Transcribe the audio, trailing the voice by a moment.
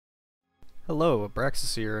Hello,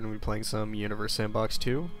 Abraxas here, and we'll be playing some Universe Sandbox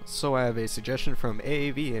 2. So I have a suggestion from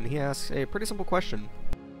AAV, and he asks a pretty simple question.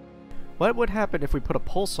 What would happen if we put a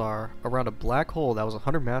pulsar around a black hole that was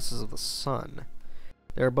 100 masses of the sun?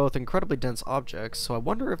 They are both incredibly dense objects, so I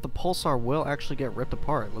wonder if the pulsar will actually get ripped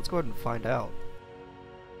apart. Let's go ahead and find out.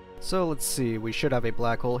 So let's see, we should have a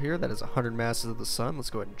black hole here that is 100 masses of the sun. Let's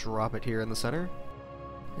go ahead and drop it here in the center.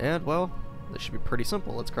 And well, this should be pretty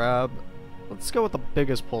simple. Let's go with the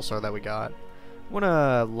biggest pulsar that we got. I'm going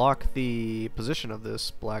to lock the position of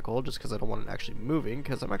this black hole just because I don't want it actually moving,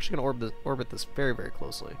 because I'm actually going to orbit this very, very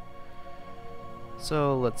closely.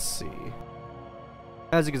 So let's see.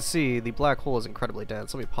 As you can see, the black hole is incredibly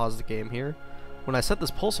dense. Let me pause the game here. When I set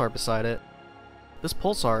this pulsar beside it, this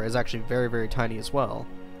pulsar is actually very, very tiny as well.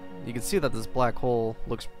 You can see that this black hole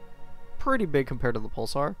looks pretty big compared to the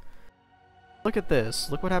pulsar. Look at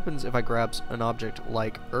this. Look what happens if I grab an object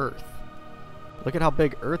like Earth. Look at how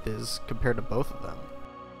big Earth is compared to both of them.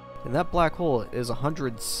 And that black hole is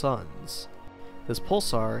 100 suns. This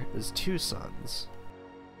pulsar is 2 suns.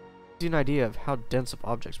 Gives you an idea of how dense of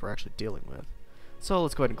objects we're actually dealing with. So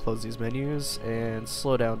let's go ahead and close these menus and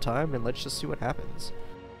slow down time, and let's just see what happens.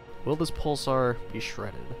 Will this pulsar be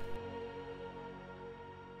shredded?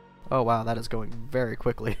 Oh wow, that is going very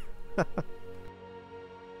quickly.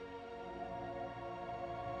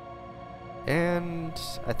 And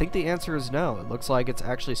I think the answer is no. It looks like it's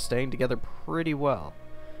actually staying together pretty well.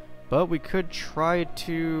 But we could try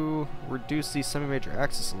to reduce the semi-major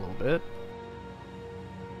axis a little bit.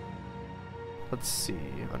 Let's see.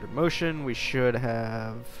 Under motion, we should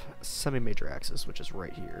have semi-major axis, which is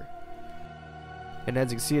right here. And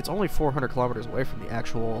as you can see, it's only 400 kilometers away from the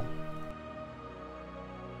actual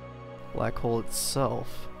black hole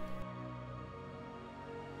itself.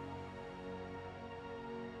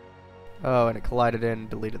 Oh, and it collided in and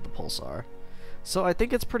deleted the pulsar. So I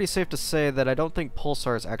think it's pretty safe to say that I don't think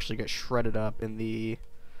pulsars actually get shredded up in the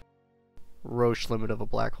Roche limit of a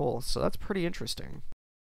black hole. So that's pretty interesting.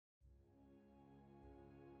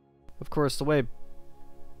 Of course, the way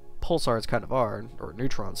pulsars kind of are, or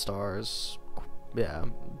neutron stars, yeah,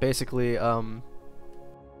 basically,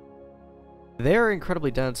 they're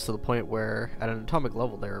incredibly dense to the point where, at an atomic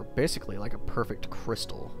level, they're basically like a perfect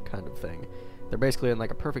crystal kind of thing. They're basically in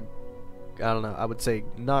like a perfect, I don't know, I would say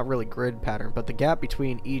not really grid pattern, but the gap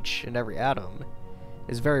between each and every atom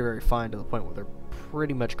is very, very fine to the point where they're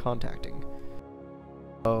pretty much contacting.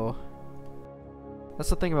 So, that's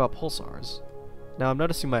the thing about pulsars. Now I'm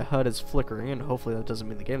noticing my HUD is flickering, and hopefully that doesn't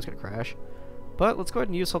mean the game's going to crash. But let's go ahead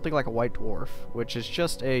and use something like a white dwarf, which is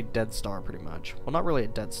just a dead star pretty much. Well, not really a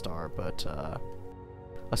dead star, but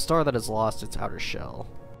a star that has lost its outer shell.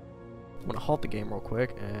 I'm going to halt the game real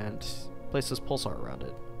quick and place this pulsar around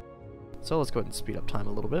it. So let's go ahead and speed up time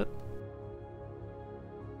a little bit.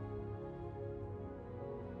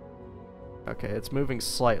 Okay, it's moving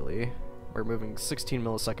slightly. We're moving 16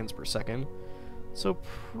 milliseconds per second. So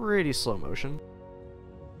pretty slow motion.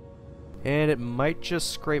 And it might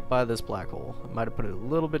just scrape by this black hole. I might have put it a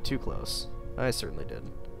little bit too close. I certainly did.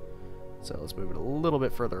 So let's move it a little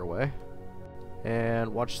bit further away.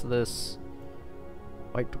 And watch this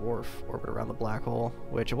white dwarf orbit around the black hole,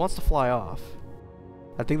 which it wants to fly off.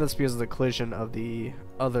 I think that's because of the collision of the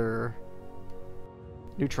other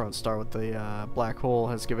neutron star with the black hole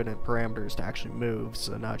has given it parameters to actually move,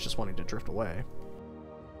 so now it's just wanting to drift away.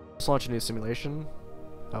 Let's launch a new simulation.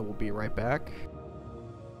 I will be right back.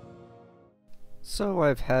 So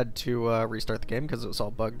I've had to restart the game because it was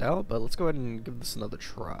all bugged out, but let's go ahead and give this another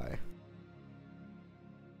try.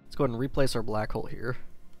 Let's go ahead and replace our black hole here.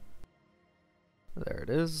 There it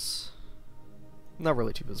is. Not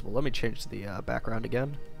really too visible. Let me change the background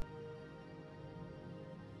again.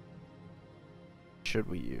 Should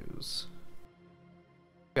we use?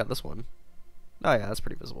 Got this one. Oh yeah, that's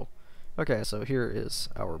pretty visible. Okay, so here is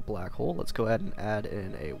our black hole. Let's go ahead and add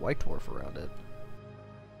in a white dwarf around it.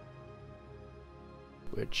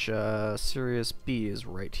 Which, Sirius B is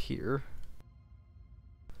right here.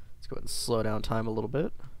 Let's go ahead and slow down time a little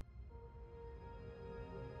bit.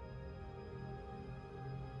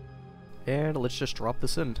 And let's just drop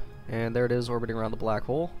this in. And there it is, orbiting around the black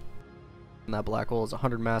hole. And that black hole is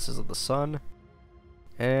 100 masses of the sun.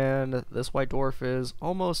 And this white dwarf is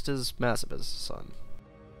almost as massive as the sun.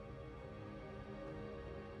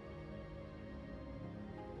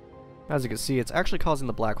 As you can see, it's actually causing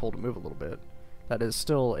the black hole to move a little bit. That is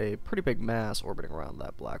still a pretty big mass orbiting around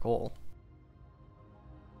that black hole.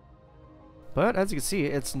 But as you can see,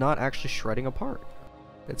 it's not actually shredding apart.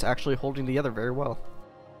 It's actually holding together very well.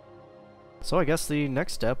 So I guess the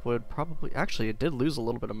next step would probably... Actually, it did lose a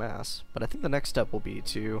little bit of mass, but I think the next step will be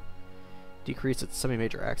to decrease its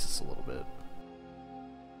semi-major axis a little bit.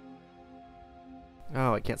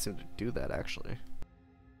 Oh, I can't seem to do that actually.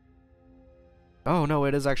 Oh no,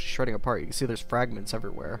 it is actually shredding apart. You can see there's fragments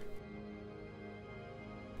everywhere.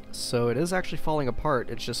 So it is actually falling apart,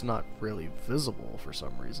 it's just not really visible for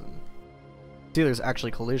some reason. See, there's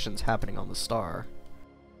actually collisions happening on the star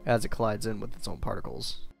as it collides in with its own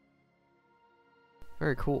particles.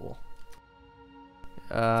 Very cool.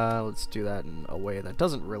 Let's do that in a way that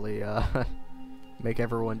doesn't really make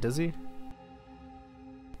everyone dizzy.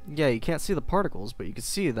 Yeah, you can't see the particles, but you can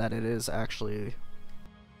see that it is actually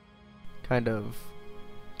kind of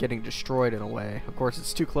getting destroyed in a way. Of course,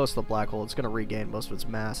 it's too close to the black hole. It's going to regain most of its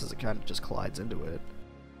mass as it kind of just collides into it.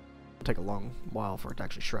 It'll take a long while for it to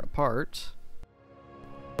actually shred apart.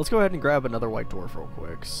 Let's go ahead and grab another white dwarf real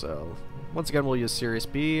quick. So, once again, we'll use Sirius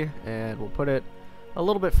B, and we'll put it a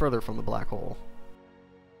little bit further from the black hole.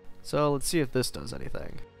 So, let's see if this does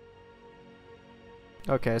anything.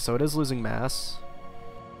 Okay, so it is losing mass,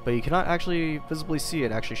 but you cannot actually visibly see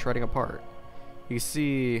it actually shredding apart. You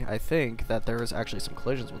see, I think, that there is actually some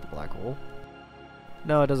collisions with the black hole.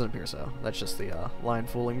 No, it doesn't appear so. That's just the line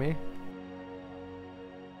fooling me.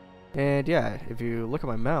 And yeah, if you look at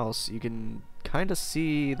my mouse, you can kind of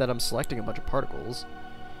see that I'm selecting a bunch of particles,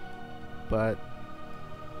 but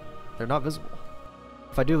they're not visible.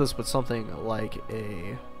 If I do this with something like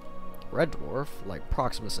a red dwarf, like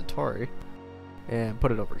Proxima Centauri, and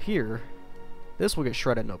put it over here, this will get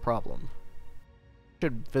shredded no problem. You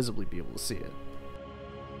should visibly be able to see it.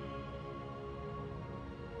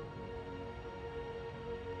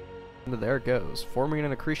 And there it goes, forming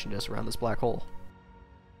an accretion disk around this black hole.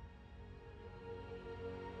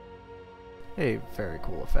 A very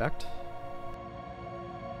cool effect.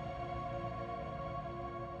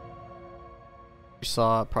 You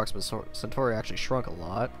saw Proxima Centauri actually shrunk a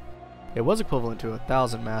lot. It was equivalent to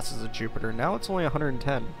 1,000 masses of Jupiter, now it's only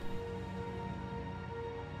 110.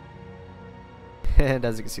 And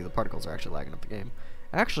as you can see, the particles are actually lagging up the game.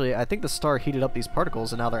 Actually, I think the star heated up these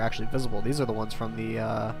particles and now they're actually visible. These are the ones from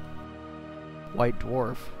the white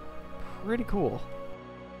dwarf. Pretty cool.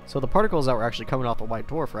 So the particles that were actually coming off the white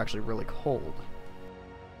dwarf are actually really cold.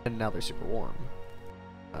 And now they're super warm.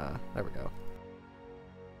 There we go.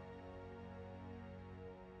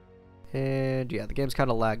 And yeah, the game's kind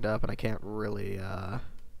of lagged up and I can't really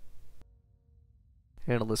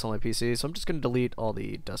handle this on my PC, so I'm just going to delete all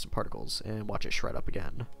the dust and particles and watch it shred up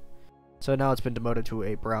again. So now it's been demoted to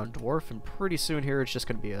a brown dwarf, and pretty soon here it's just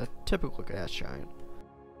going to be a typical gas giant.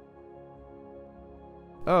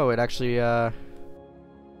 Oh, it actually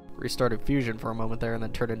restarted fusion for a moment there and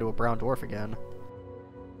then turned into a brown dwarf again.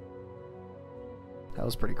 That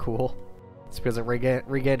was pretty cool. It's because it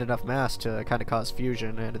regained enough mass to kind of cause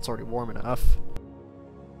fusion, and it's already warm enough.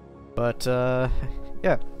 But,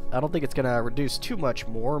 yeah, I don't think it's going to reduce too much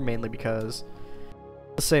more, mainly because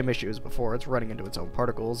the same issue as before. It's running into its own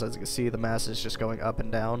particles. As you can see, the mass is just going up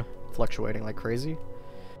and down, fluctuating like crazy.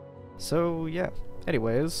 So, yeah.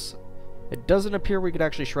 Anyways, it doesn't appear we could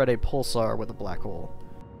actually shred a pulsar with a black hole.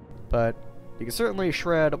 But you can certainly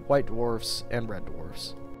shred white dwarfs and red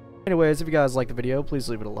dwarfs. Anyways, if you guys liked the video, please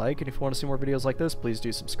leave it a like, and if you want to see more videos like this, please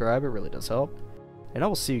do subscribe, it really does help. And I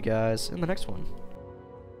will see you guys in the next one.